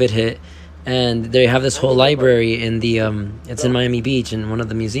COVID hit, and they have this whole library in the it's in Miami Beach in one of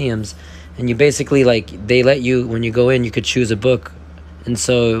the museums, and you basically they let you, when you go in, you could choose a book, and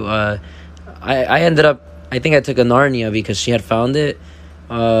so I ended up, I think I took a Narnia because she had found it,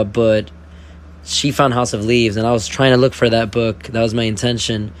 but she found House of Leaves, and I was trying to look for that book. That was my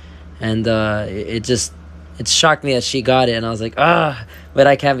intention, and it shocked me that she got it, and I was like, but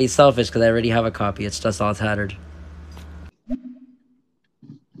I can't be selfish because I already have a copy. It's just all tattered.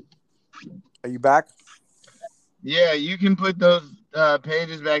 Are you back? Yeah, you can put those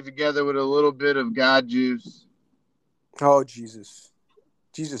pages back together with a little bit of God juice. Oh, Jesus.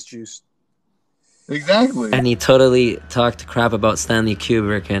 Jesus juice. Exactly. And he totally talked crap about Stanley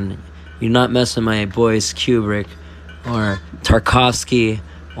Kubrick, and you're not messing my boys Kubrick or Tarkovsky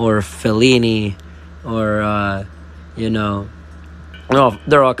or Fellini or no,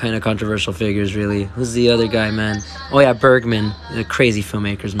 they're all kind of controversial figures, really. Who's the other guy, man? Oh yeah, Bergman. The crazy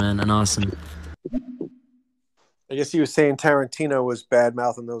filmmakers, man, and awesome. I guess he was saying Tarantino was bad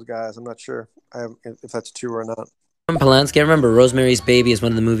mouthing those guys. I'm not sure if that's true or not. Polanski, I remember Rosemary's Baby is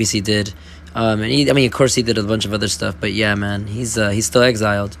one of the movies he did, and of course he did a bunch of other stuff. But yeah, man, he's still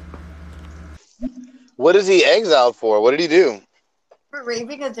exiled. What is he exiled for? What did he do? For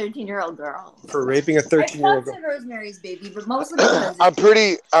raping a 13-year-old girl. For raping a 13-year-old girl. I fucked Rosemary's Baby, but mostly because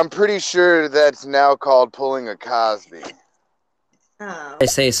I'm pretty sure that's now called pulling a Cosby. Oh. I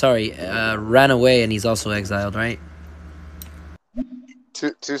say sorry, ran away, and he's also exiled, right?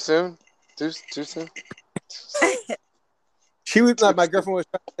 Too soon? Too soon? She was my girlfriend was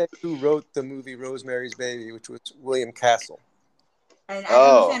trying to say who wrote the movie Rosemary's Baby, which was William Castle. And I'm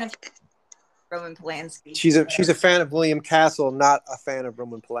a fan of Roman Polanski. She's a fan of William Castle, not a fan of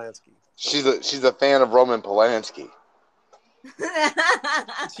Roman Polanski. She's a fan of Roman Polanski.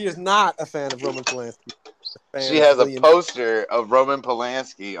 She is not a fan of Roman Polanski. She has a poster of Roman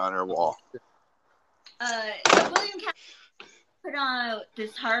Polanski on her wall. William Castle put out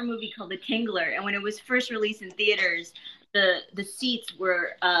this horror movie called The Tingler, and when it was first released in theaters, the seats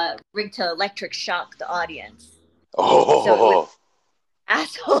were rigged to electric shock the audience. Oh, so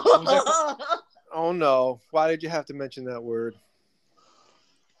asshole! Oh no! Why did you have to mention that word?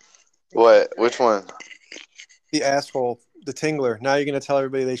 What? Which one? The asshole. The tingler. Now you're gonna tell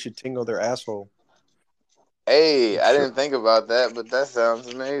everybody they should tingle their asshole. Hey, I didn't think about that, but that sounds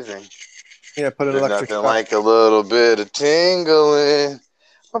amazing. Yeah, put an There's electric nothing shock. like a little bit of tingling.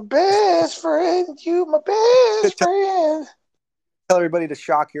 My best friend, you my best friend. Tell everybody to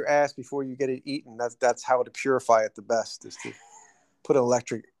shock your ass before you get it eaten. That's how to purify it the best, is to put an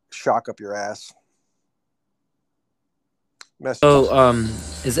electric shock up your ass. messages. So,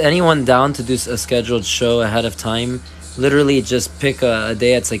 is anyone down to do a scheduled show ahead of time? Literally, just pick a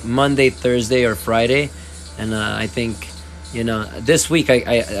day. It's like Monday, Thursday, or Friday, and I think, this week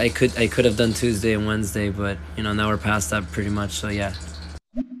I could have done Tuesday and Wednesday, but now we're past that pretty much. So yeah.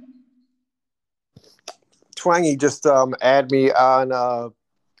 Twangy, just add me on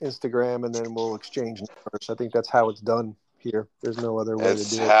Instagram, and then we'll exchange numbers. I think that's how it's done here. There's no other way to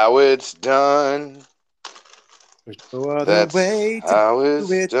That's do it. how it's done. There's no other That's way to how do it's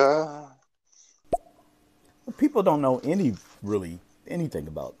it. done. People don't know anything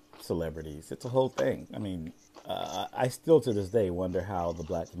about celebrities. It's a whole thing. I mean, I still to this day wonder how the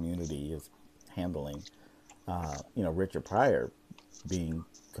black community is handling, Richard Pryor being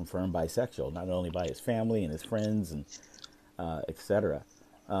confirmed bisexual, not only by his family and his friends and etc.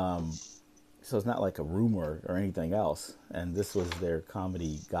 So it's not like a rumor or anything else. And this was their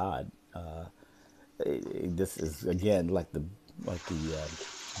comedy god. This is again like the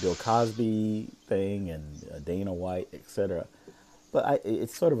Bill Cosby thing and Dana White, etc. But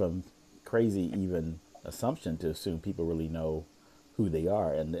it's sort of a crazy even assumption to assume people really know who they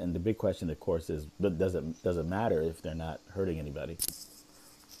are. And the big question, of course, is, but does it matter if they're not hurting anybody?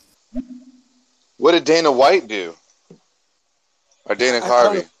 What did Dana White do? Or Dana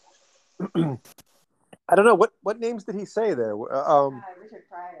Carvey? I don't know. What names did he say there? Richard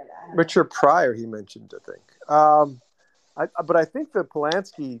Pryor. Richard Pryor, he mentioned, I think. But I think the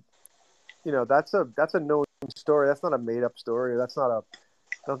Polanski, that's a known story. That's not a made up story. I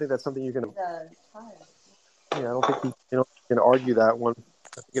don't think that's something you can. I don't think you can argue that one.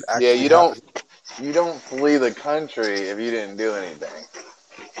 I think it actually you don't flee the country if you didn't do anything.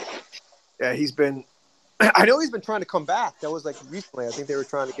 Yeah, he's been. I know he's been trying to come back. That was like recently. I think they were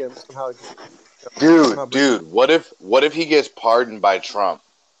trying to get him somehow. Dude, what if he gets pardoned by Trump?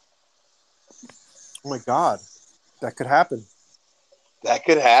 Oh my God, that could happen. That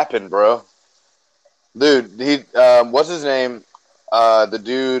could happen, bro. Dude, he what's his name? The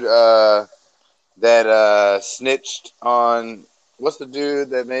dude that snitched on. What's the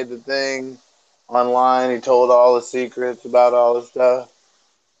dude that made the thing online? He told all the secrets about all the stuff.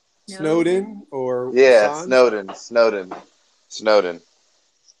 Snowden or Assange? Snowden.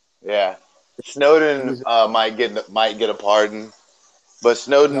 Yeah, Snowden might get a pardon, but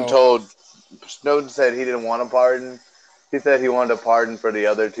Snowden said he didn't want a pardon. He said he wanted a pardon for the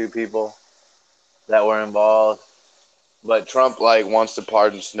other two people that were involved, but Trump wants to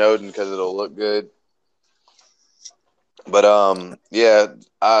pardon Snowden because it'll look good. But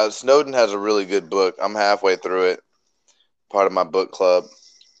Snowden has a really good book. I'm halfway through it, part of my book club.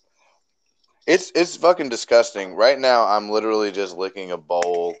 It's fucking disgusting. Right now, I'm literally just licking a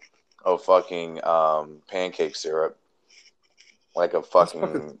bowl of fucking pancake syrup, like a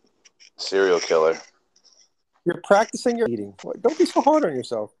fucking serial killer. You're practicing your eating. Don't be so hard on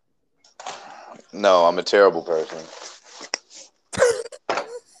yourself. No, I'm a terrible person.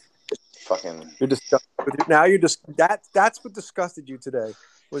 Fucking. You're disgusted. Now you're just that's what disgusted you today.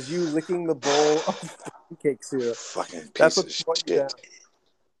 Was you licking the bowl of pancake syrup? Fucking piece That's of what you shit.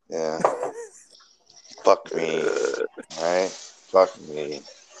 Yeah. Fuck me. Alright? Fuck me.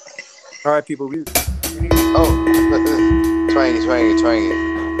 Alright, people.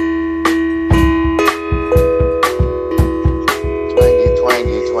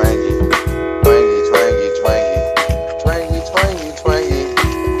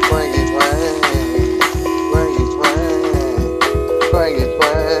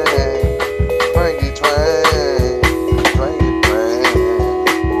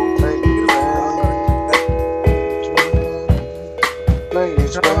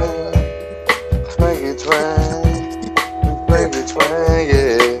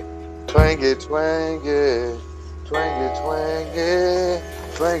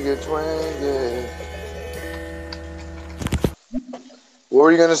 Twangy. What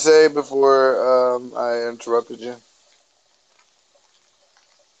were you gonna say before I interrupted you?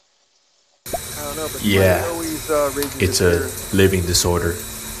 I don't know, but Yeah, always, it's a living disorder.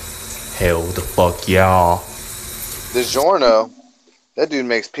 Hell the fuck yeah. DiGiorno, that dude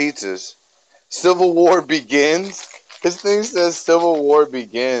makes pizzas. Civil War begins. His thing says Civil War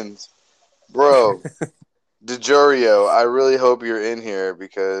begins. Bro, DiGiorno, I really hope you're in here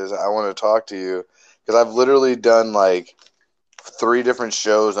because I want to talk to you. Because I've literally done 3 different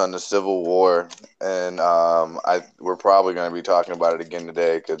shows on the Civil War, and we're probably going to be talking about it again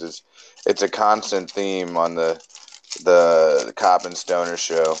today because it's a constant theme on the Cop and Stoner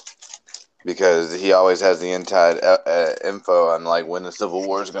show because he always has the inside info on when the Civil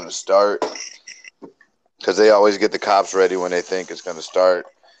War is going to start because they always get the cops ready when they think it's going to start.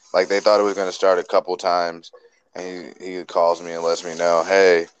 They thought it was going to start a couple times, And he calls me and lets me know,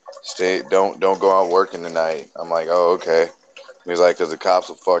 hey, don't go out working tonight. I'm like, oh, okay. He's like, because the cops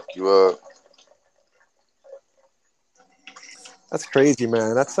will fuck you up. That's crazy,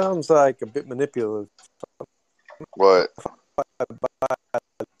 man. That sounds like a bit manipulative. What?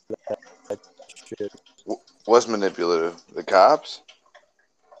 Shit. What's manipulative? The cops?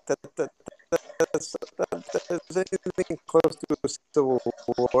 That's anything close to a civil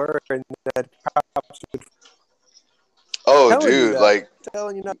war, and that cops would Oh, telling you dude, that, like,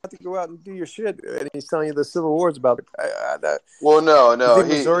 telling you not to go out and do your shit, and he's telling you the Civil War's about that. well, no, You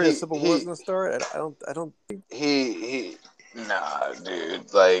think he Missouri, the he Civil he War's gonna start? I don't think. nah,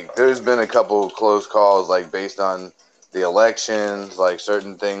 dude. Like, there's been a couple close calls, like, based on the elections, like,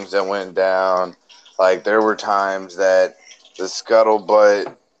 certain things that went down. Like, there were times that the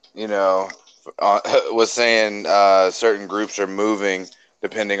scuttlebutt, you know, was saying certain groups are moving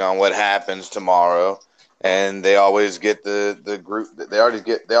depending on what happens tomorrow, and they always get the group. They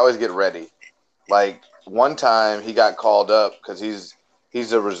always get ready. Like, one time he got called up because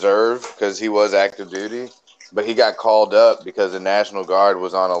he's a reserve because he was active duty, but he got called up because the National Guard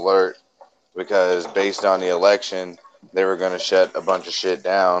was on alert because based on the election they were going to shut a bunch of shit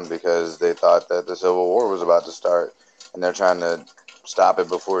down because they thought that the Civil War was about to start and they're trying to stop it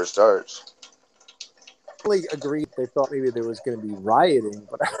before it starts. Really agreed. They thought maybe there was going to be rioting,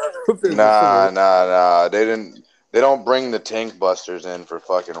 but I don't know if there's a Civil War. Nah. They don't bring the tank busters in for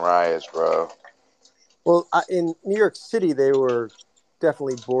fucking riots, bro. Well, in New York City, they were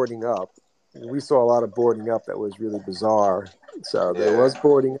definitely boarding up. We saw a lot of boarding up that was really bizarre. So there was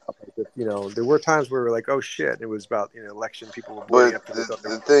boarding up. You know, there were times where we were like, "Oh shit!" It was about election. People were boarding But up.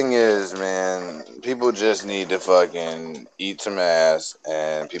 the thing is, man, people just need to fucking eat some ass,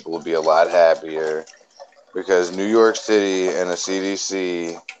 and people will be a lot happier because New York City and the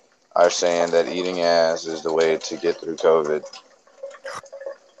CDC are saying that eating ass is the way to get through COVID.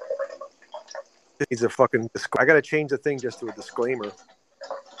 He's a fucking. I got to change the thing just to a disclaimer.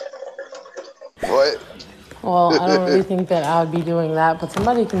 What? Well, I don't really think that I would be doing that, but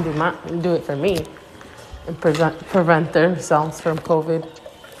somebody can do it for me and prevent themselves from COVID.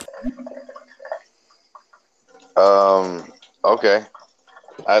 Okay.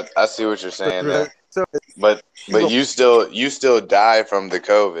 I see what you're saying there. So, but you still die from the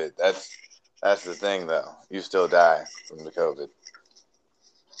COVID. That's the thing, though. You still die from the COVID.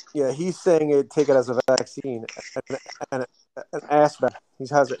 Yeah, he's saying take it as a vaccine and an ass vaccine.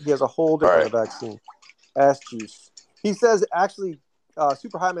 He has a holder of the vaccine, ass juice. He says actually,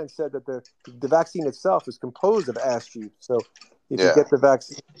 Super Highman said that the vaccine itself is composed of ass juice. So if you get the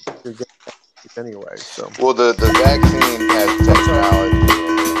vaccine, you're getting it anyway. So well, the vaccine has technology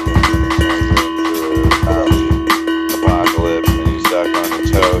apocalypse, and you suck on the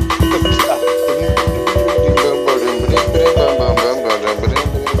toad.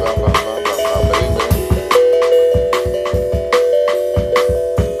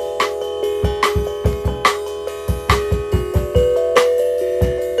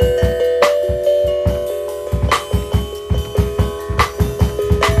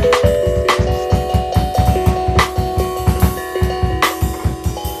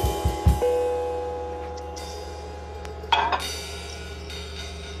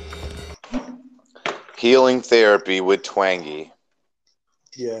 Healing therapy with Twangy.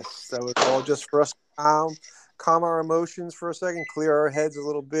 Yes, that was all just for us to calm our emotions for a second, clear our heads a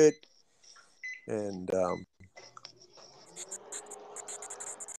little bit, and